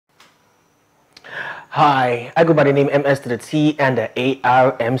Hi, I go by the name MS to the T and the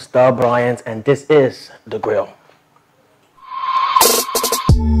ARM Star Bryant, and this is The Grill.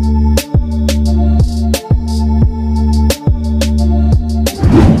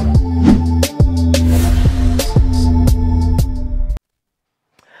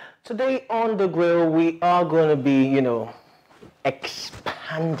 Today on The Grill, we are going to be,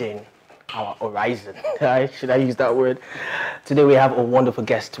 expanding our horizon. Should I use that word? Today we have a wonderful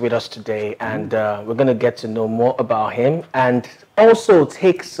guest with us today, and we're going to get to know more about him and also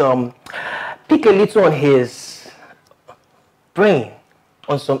pick a little on his brain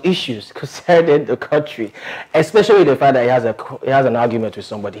on some issues concerning the country, especially the fact that he has an argument with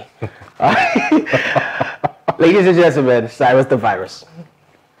somebody. Ladies and gentlemen, Cyrus Tha Virus.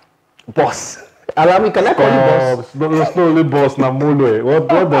 Boss. Allow me, can I call you boss? No, it's not only boss, Namulwe. What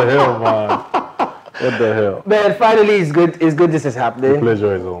the hell, man? What the hell? Man, finally, it's good this is happening. The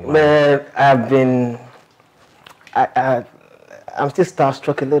pleasure is all, man. I'm still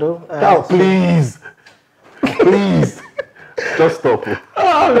starstruck a little. Please. Just stop it.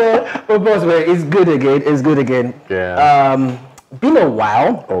 Oh, man. But boss, man, it's good again. Yeah. Been a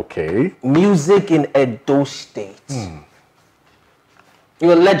while. Okay. Music in Edo State.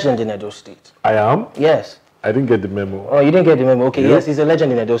 You're a legend in Edo State. I am? Yes. I didn't get the memo. Oh, you didn't get the memo? Okay, yes, he's a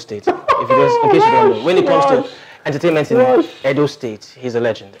legend in Edo State. In case you don't know. When it comes to entertainment in Edo State, he's a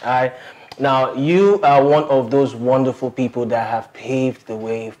legend. Now, you are one of those wonderful people that have paved the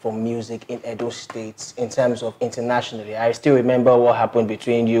way for music in Edo State in terms of internationally. I still remember what happened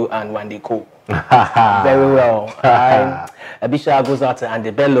between you and Wandeko. Very well. Abisha goes out to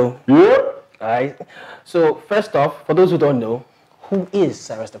Andebello. Yeah. All right. So, first off, for those who don't know, who is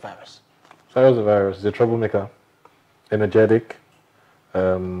Cyrus Tha Virus? Cyrus Tha Virus is a troublemaker, energetic,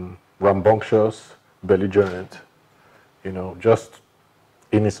 rambunctious, belligerent, just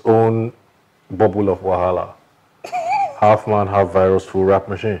in his own bubble of wahala. Half man, half virus, full rap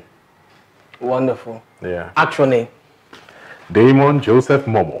machine. Wonderful. Yeah. Actual name? Damon Joseph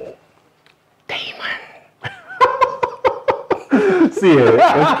Momo. Damon. See,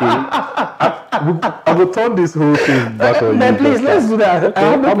 okay. I will turn this whole thing back on you. Man, please, let's do that. Okay,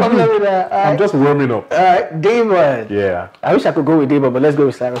 I have no problem with that. I'm just warming up. Damon. Yeah. I wish I could go with Damon, but let's go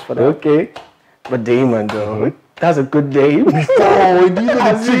with Cyrus for that. Okay. But Damon, though, that's a good name. Oh, these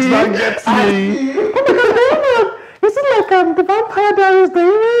are the chicks that gets me. Oh my God, Damon. Is it like the Vampire Diaries,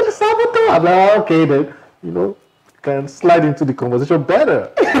 Damon? Salvatore? I'm like, okay, then, can slide into the conversation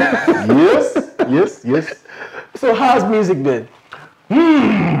better. Yes. So how's music been?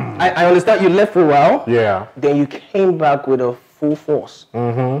 I understand you left for a while. Yeah. Then you came back with a full force.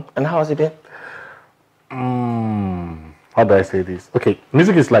 And how has it been? How do I say this? Okay,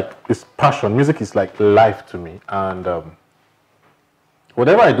 music is passion. Music is like life to me. And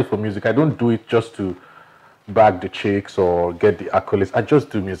whatever I do for music, I don't do it just to bag the chicks or get the accolades. I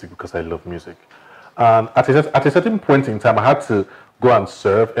just do music because I love music. And at a certain point in time, I had to go and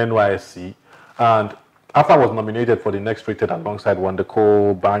serve NYSC. And after I was nominated for the Next Rated alongside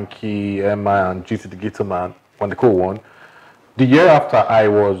Wandeko, Banky, Emma, and GT the Guitar Man, Wandeko won. The year after, I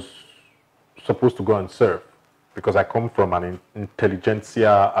was supposed to go and serve because I come from an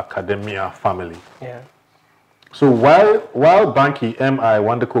intelligentsia academia family. Yeah. So while Banky, MI,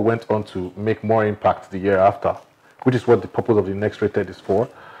 Wandeko went on to make more impact the year after, which is what the purpose of the Next Rated is for,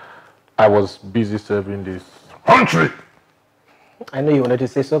 I was busy serving this country. I know you wanted to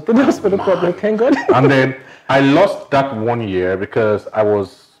say something else, but no problem, thank God. And then I lost that 1 year because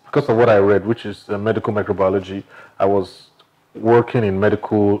of what I read, which is medical microbiology. I was working in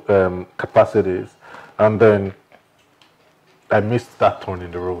medical capacities, and then I missed that turn in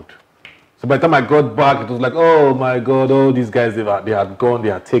the road. So by the time I got back, it was like, oh my God, all these guys, they had gone, they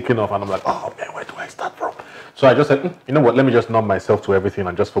had taken off, and I'm like, oh man, where do I start from? So I just said, you know what, let me just numb myself to everything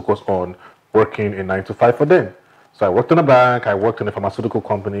and just focus on working a 9 to 5 for them. So I worked in a bank, I worked in a pharmaceutical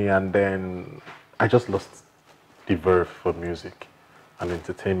company, and then I just lost the verve for music and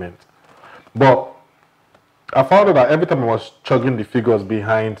entertainment. But I found out that every time I was chugging the figures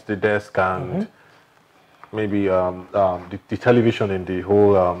behind the desk and maybe the television in the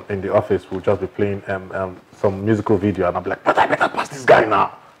whole in the office would just be playing some musical video, and I'm like, but I better pass this guy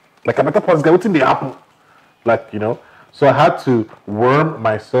now. Like, I better pass this guy. What's in the apple? Like, So I had to worm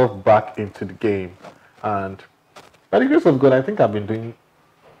myself back into the game, and by the grace of God, I think I've been doing,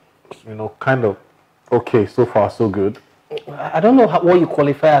 kind of okay so far, so good. I don't know what you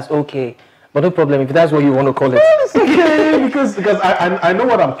qualify as okay, but no problem if that's what you want to call it. Well, it's okay because I know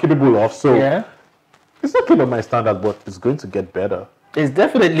what I'm capable of, so yeah. It's okay by my standard, but it's going to get better. It's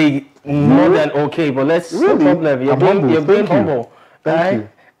definitely more than okay, but let's no problem. You're being humble. Thank you.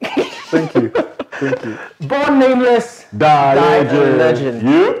 Thank you. Thank you. Born nameless, Die died a legend.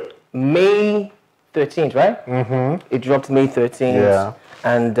 You? May 13th, right? Mm-hmm. It dropped May 13th. Yeah.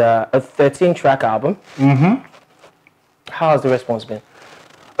 And a 13-track album. Mm-hmm. How has the response been?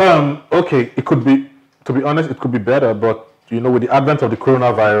 Okay, it could be, to be honest, it could be better, but with the advent of the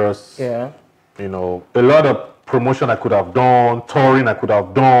coronavirus, yeah, a lot of promotion I could have done, touring I could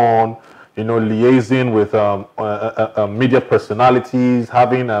have done, liaising with media personalities,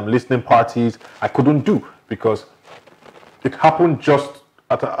 having listening parties, I couldn't do because it happened just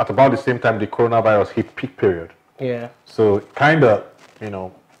at about the same time the coronavirus hit peak period. Yeah. So it kind of,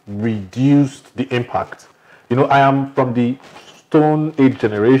 reduced the impact. I am from the Stone Age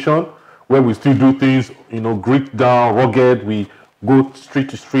generation where we still do things, grit down, rugged, we go street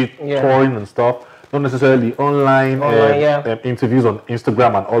to street, touring and stuff. Not necessarily online interviews on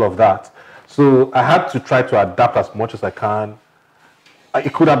Instagram and all of that. So I had to try to adapt as much as I can.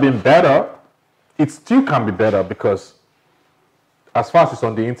 It could have been better. It still can be better because as far as it's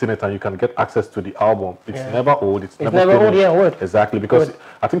on the internet and you can get access to the album, it's never old. It's never old, word. Exactly, because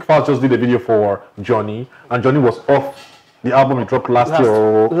I think Faz just did a video for Johnny, and Johnny was off the album he dropped last year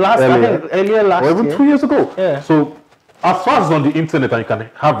or earlier last year. Or even 2 years ago. Yeah. So as far as it's on the internet and you can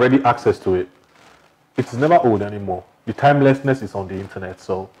have ready access to it, it's never old anymore. The timelessness is on the internet,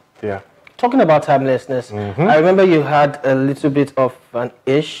 so yeah. Talking about timelessness, I remember you had a little bit of an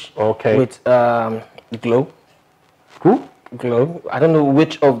ish with Glow. Who? Glow. I don't know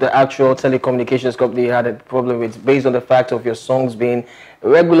which of the actual telecommunications company you had a problem with based on the fact of your songs being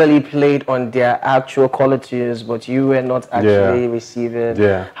regularly played on their actual caller tunes, but you were not actually receiving.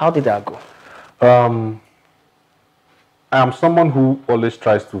 Yeah. How did that go? I am someone who always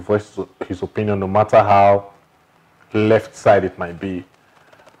tries to voice his opinion no matter how left side it might be.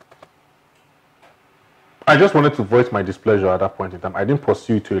 I just wanted to voice my displeasure at that point in time. I didn't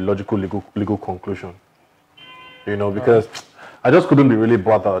pursue it to a logical legal conclusion. Because I just couldn't be really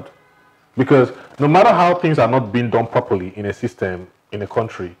bothered. Because no matter how things are not being done properly in a system, in a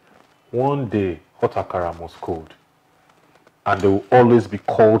country, one day hot akara must cold. And they will always be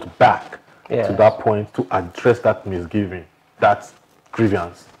called back to that point to address that misgiving, that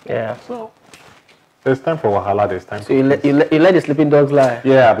grievance. Yeah. So there's time for wahala, there's time so you let the sleeping dogs lie?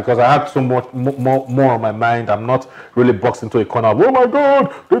 Yeah, because I had so much more on my mind. I'm not really boxed into a corner of, oh my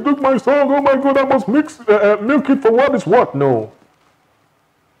God, they took my song, oh my God, I must milk it for what it's worth. No.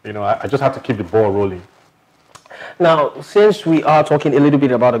 I just have to keep the ball rolling. Now, since we are talking a little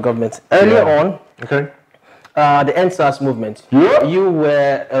bit about the government, earlier on, the NSAS movement, you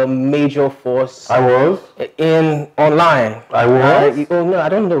were a major force. I was? In online. I was? Oh, no, I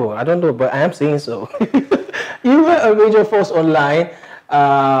don't know, but I am saying so. You were a major force online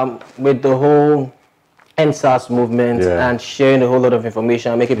with the whole NSAS movement and sharing a whole lot of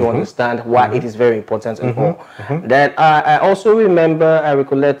information, making people understand why it is very important and all. That I also remember, I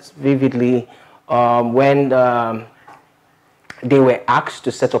recollect vividly when they were asked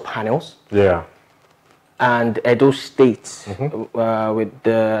to set up panels. Yeah. And Edo State, with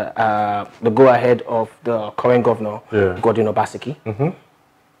the go-ahead of the current governor, Godwin Obaseki,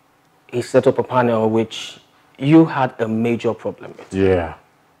 he set up a panel which you had a major problem with. Yeah.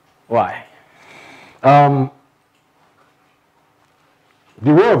 Why? The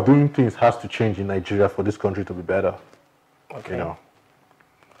way of doing things has to change in Nigeria for this country to be better. Okay.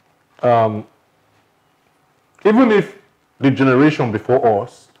 Even if the generation before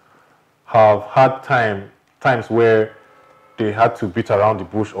us have had times where they had to beat around the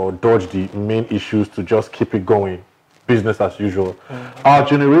bush or dodge the main issues to just keep it going, business as usual. Our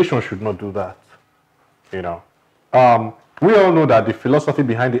generation should not do that. We all know that the philosophy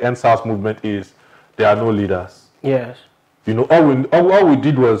behind the NSAS movement is there are no leaders. Yes. All we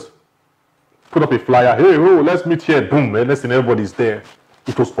did was put up a flyer. Hey, let's meet here. Boom, listen, everybody's there.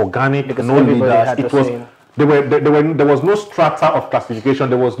 It was organic, because no leaders. It was. There was no strata of classification.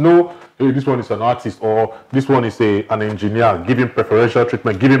 There was no, hey, this one is an artist or this one is an engineer. Give him preferential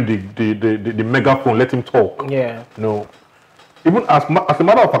treatment. Give him the megaphone. Let him talk. Yeah. No. Even as a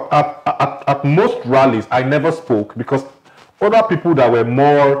matter of fact, at most rallies, I never spoke because other people that were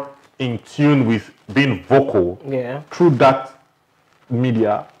more in tune with being vocal through that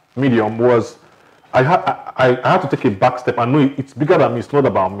medium was, I had to take a back step and know it's bigger than me. It's not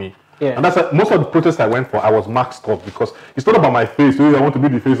about me. Yeah. And that's why most of the protests I went for, I was masked up because it's not about my face. I want to be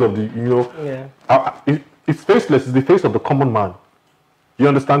the face of the, it's faceless. It's the face of the common man. You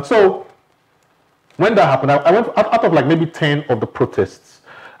understand? So when that happened, I went out of like maybe 10 of the protests.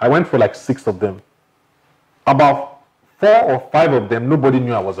 I went for like 6 of them. About 4 or 5 of them, nobody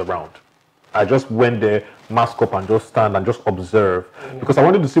knew I was around. I just went there, mask up and just stand and just observe. Because I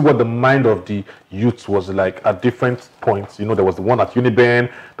wanted to see what the mind of the youth was like at different points. You know, there was the one at Uniben,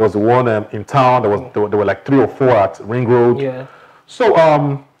 there was the one in town, there were like 3 or 4 at Ring Road. Yeah. So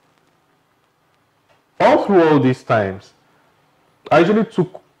all through all these times, I usually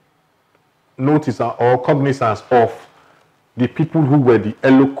took notice or cognizance of the people who were the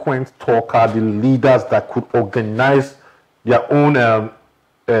eloquent talker, the leaders that could organize their own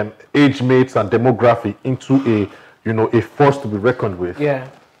age mates and demography into a, you know, a force to be reckoned with. Yeah.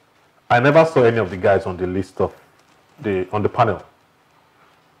 I never saw any of the guys on the list of on the panel.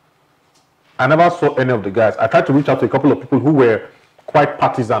 I never saw any of the guys. I tried to reach out to a couple of people who were quite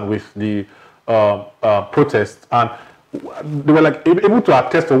partisan with the protests, and they were like able to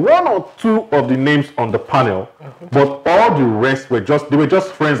attest to 1 or 2 of the names on the panel, but all the rest were just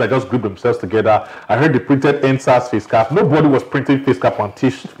friends that just grouped themselves together. I heard they printed NSAS face cap. Nobody was printing face caps and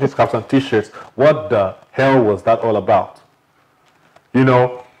t-shirts. What the hell was that all about? You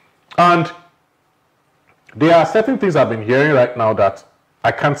know, and there are certain things I've been hearing right now that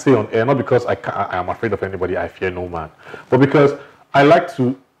I can't say on air, not because I am afraid of anybody, I fear no man, but because I like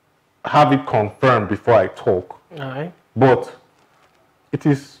to have it confirmed before I talk. All right. But it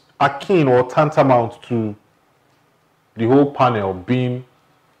is akin or tantamount to the whole panel being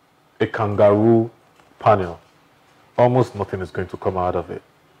a kangaroo panel. Almost nothing is going to come out of it.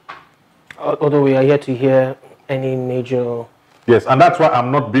 Although we are yet to hear any major... Yes, and that's why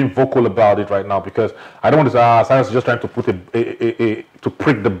I'm not being vocal about it right now, because I don't want to say, Cyrus is just trying to put to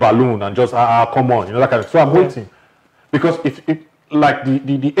prick the balloon and just, come on, you know, that kind of. So I'm waiting. Because if like the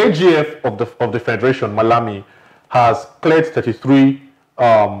AGF of the Federation, Malami, has cleared 33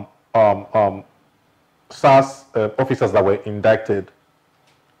 SARS officers that were indicted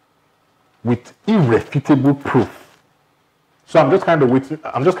with irrefutable proof. So I'm just kind of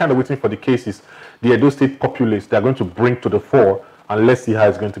waiting for the cases the Edo State populace they are going to bring to the fore, and let's see how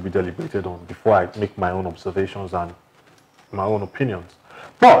it's going to be deliberated on before I make my own observations and my own opinions.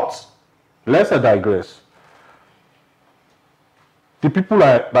 But let's digress. The people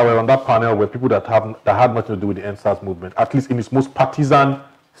that were on that panel were people that had nothing to do with the NSAS movement, at least in its most partisan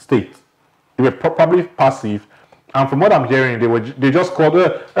state. They were probably passive, and from what I'm hearing, they just called, all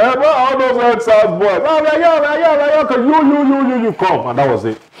those NSAS boys, you come, and that was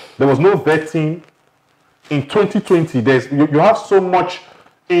it. There was no vetting. In 2020, you have so much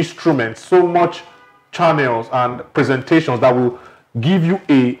instruments, so much channels and presentations that will give you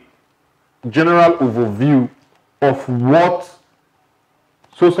a general overview of what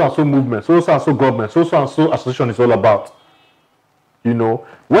so and so movement, so and so government, so and so association is all about. You know,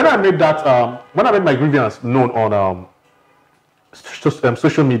 when I made that, when I made my grievance known on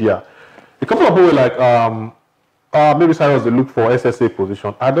social media, a couple of people were like, maybe Cyrus they look for SSA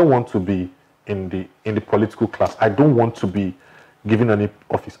position. I don't want to be in the political class. I don't want to be given any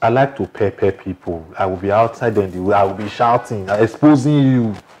office. I like to pepper people. I will be outside and I will be shouting, exposing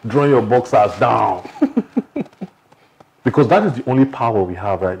you, drawing your boxers down. Because that is the only power we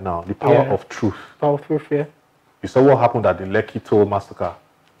have right now, the power of truth. Power of truth, yeah. You saw what happened at the Lekki Toll massacre.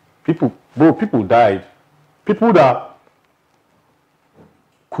 People died. People that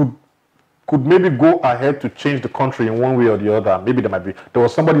could maybe go ahead to change the country in one way or the other. Maybe there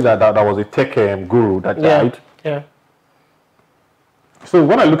was somebody that was a tech guru that died. Yeah. So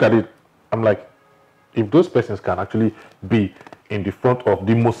when I look at it, I'm like, if those persons can actually be in the front of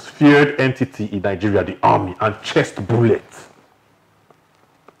the most feared entity in Nigeria, the army, and chest bullets,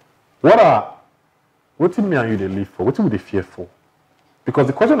 what me and you they live for? What would they fear for? Because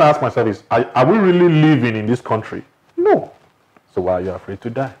the question I ask myself is, are we really living in this country? No. So why are you afraid to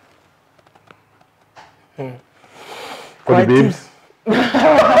die? For the babes? Why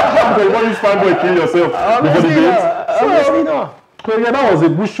you fanboy kill yourself before the babes? Obviously not. So yeah, that was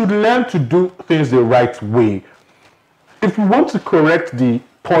it. We should learn to do things the right way. If we want to correct the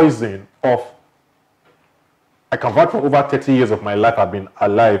poison of, I can vouch for over 30 years of my life I've been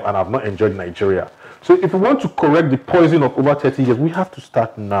alive and I've not enjoyed Nigeria. So if we want to correct the poison of over 30 years, we have to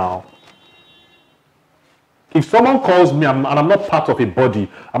start now. If someone calls me and I'm not part of a body,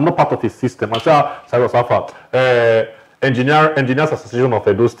 I'm not part of a system, I say, Cyrus Tha Virus, Engineers Association of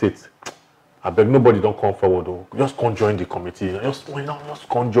Edo State, I beg nobody don't come forward though. Just come join the committee. Just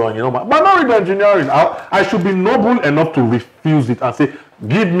come join, But not with engineering. I should be noble enough to refuse it and say,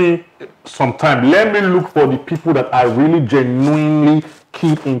 give me some time. Let me look for the people that are really genuinely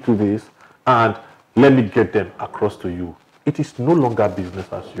keyed into this and let me get them across to you. It is no longer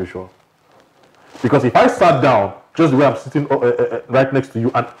business as usual. Because if I sat down, just the way I'm sitting right next to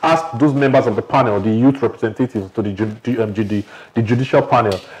you, and asked those members of the panel, the youth representatives to the judicial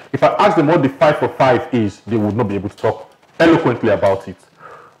panel, if I asked them what the 5 for 5 is, they would not be able to talk eloquently about it.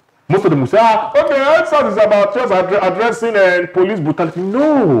 Most of them will say, okay, EndSARS is about just addressing police brutality.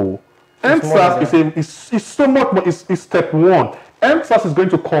 No. EndSARS is so much more, is step one. EndSARS is going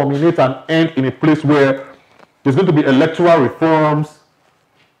to culminate and end in a place where there's going to be electoral reforms,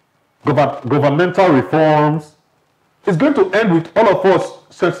 governmental reforms. It's going to end with all of us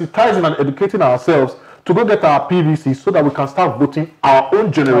sensitizing and educating ourselves to go get our PVC so that we can start voting our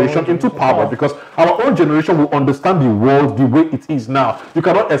own generation into power, because our own generation will understand the world the way it is now. You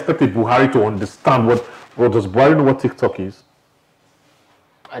cannot expect a Buhari to understand what does Buhari know what TikTok is?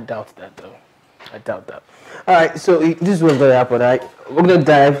 I doubt that, though. I doubt that. All right, so this is what's going to happen. We're going to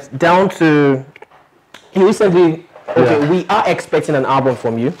dive down to... You recently... Okay, we are expecting an album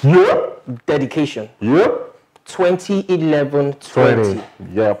from you. Yeah. Dedication. Yeah. 2011-20.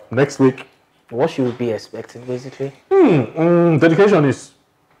 Yeah, next week. What should we be expecting, basically? Dedication is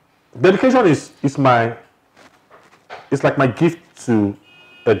my... It's like my gift to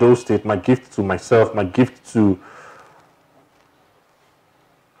Edo State, my gift to myself, my gift to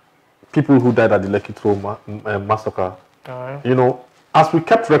people who died at the Lekki massacre. You know, as we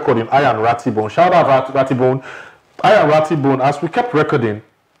kept recording, I and Ratibone, shout out Ratibone, I and Ratibone, as we kept recording,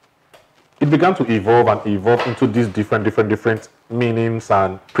 it began to evolve and evolve into these different meanings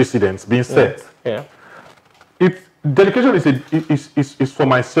and precedents being set. Yeah. Dedication is for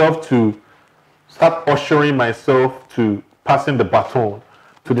myself to start ushering myself to passing the baton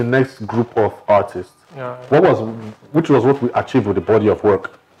to the next group of artists. Which was what we achieved with the body of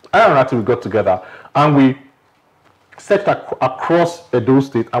work. I and Rati, we got together and we searched across Edo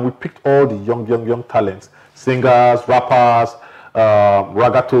State and we picked all the young talents, singers, rappers,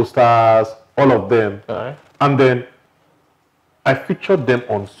 ragato stars, all of them. And then I featured them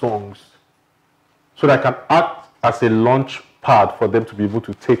on songs so that I can act as a launch pad for them to be able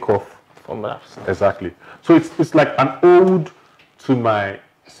to take off from that. Exactly. So it's like an ode to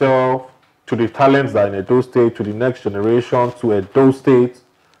myself, to the talents that are in Edo State, to the next generation, to Edo State.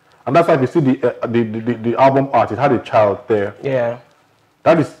 And that's why if you see the album art, it had a child there. Yeah.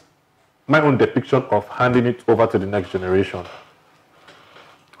 That is my own depiction of handing it over to the next generation.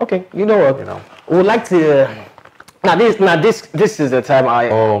 Okay, you know what? We would like to. This is the time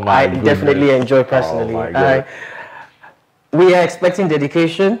I definitely enjoy personally. We are expecting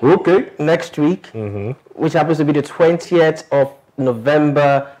dedication. Okay. Next week, which happens to be the 20th of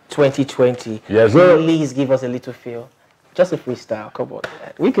November 2020. Yes, sir. Please give us a little feel. Just a freestyle, come on.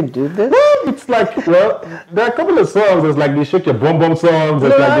 We can do this. It's like, well, there are a couple of songs. There's like the Shake Your Bum Bum songs.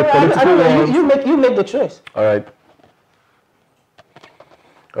 There's like the political ones. You make the choice. All right.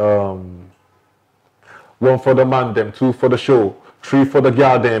 1 for the man, them 2 for the show, 3 for the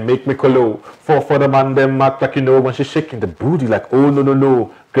girl, them make me colo, 4 for the man, them act like you know when she's shaking the booty like, oh no,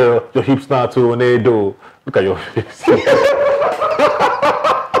 girl, your hips not tornado. Look at your face.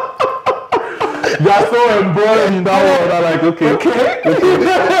 You're so embroiled in that one. I'm like, okay. You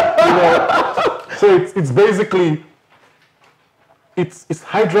know, so it's basically it's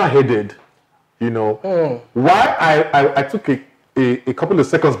Hydra headed. You know, why I took a couple of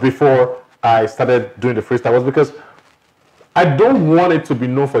seconds before I started doing the freestyle was because I don't want it to be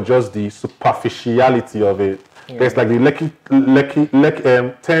known for just the superficiality of it. Yeah. There's like the Lekki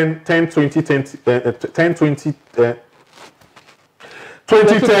 10, 20,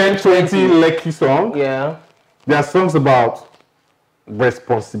 20 Lekki song. Yeah. There are songs about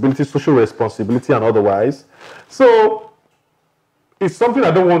responsibility, social responsibility and otherwise. So it's something I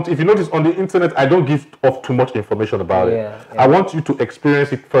don't want. If you notice on the internet, I don't give off too much information about it. I want you to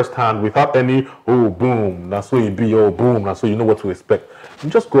experience it firsthand without any, oh, boom, that's so you be, oh, boom, that's so you know what to expect. You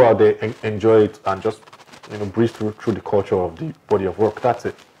just go out there and enjoy it and just, breeze through the culture of the body of work. That's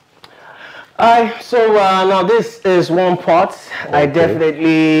it. So now this is one part I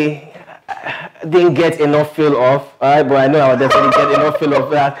definitely didn't get enough feel of, but I know I'll definitely get enough feel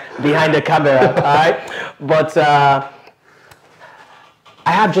of that behind the camera, But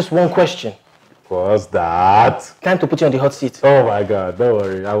I have just one question. What's that? Time to put you on the hot seat. Oh my God, don't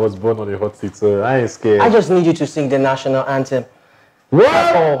worry. I was born on the hot seat, so I ain't scared. I just need you to sing the national anthem. What?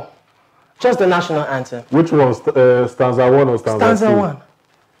 That's all. Just the national anthem. Which one? Stanza 1 or stanza 2? Stanza 1.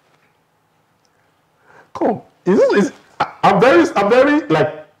 Come. I'm very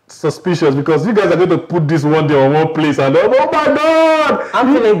like suspicious because you guys are going to put this one day on one place and oh my God!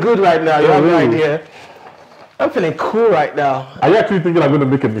 I'm feeling good right now. You have no idea. I'm feeling cool right now. Are you actually thinking I'm going to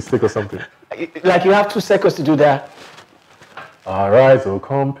make a mistake or something? Like you have 2 seconds to do that. All right, so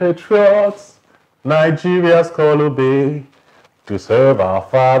compatriots, Nigeria's call obey to serve our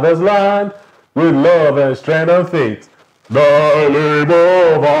father's land with love and strength and faith. The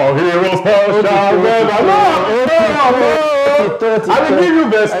labor of our heroes shall never. I will give you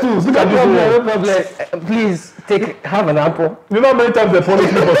verse 2. Look at this one. Please have an apple. You know how many times they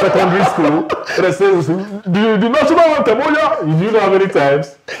punish me for secondary school? They say, the national anthem, oh yeah. You know how many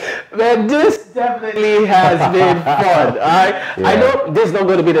times? But this definitely has been fun. I know this is not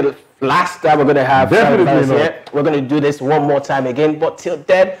going to be the last time we're going to have Definitely not. Here. We're going to do this one more time again. But till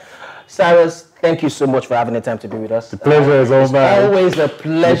then, Cyrus, thank you so much for having the time to be with us. The pleasure is all mine. Always a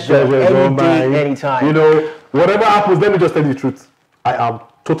pleasure. Any day, anytime. You know, whatever happens, let me just tell you the truth. I am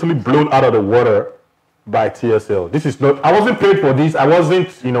totally blown out of the water by TSL. This is not, I wasn't paid for this. I wasn't,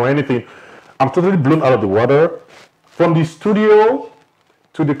 anything. I'm totally blown out of the water. From the studio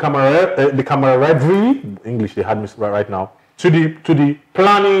to the camaraderie, English, they had me right now, to the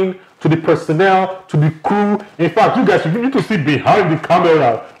planning, to the personnel, to the crew. In fact, you guys, you need to see behind the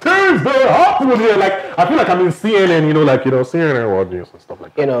camera. Things that happen here. Like, I feel like I'm in CNN, CNN World News and stuff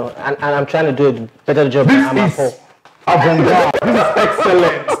like that. And I'm trying to do a better job This than is avant-garde. This is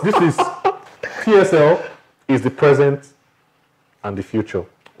excellent. This is TSL is the present and the future.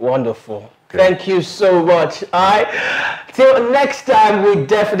 Wonderful. Thank you so much. Till next time, we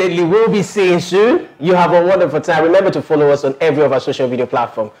definitely will be seeing soon. You have a wonderful time. Remember to follow us on every of our social media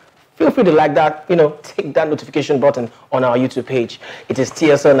platform. Feel free to like that, take that notification button on our YouTube page. It is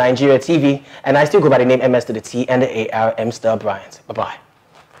TSL Nigeria TV, and I still go by the name MS to the T and the AR, M Star Bryant. Bye-bye.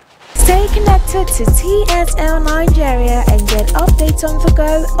 Stay connected to TSL Nigeria and get updates on the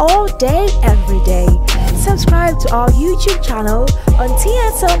go all day, every day. Subscribe to our YouTube channel on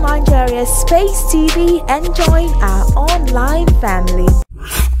TSL Nigeria Space TV and join our online family.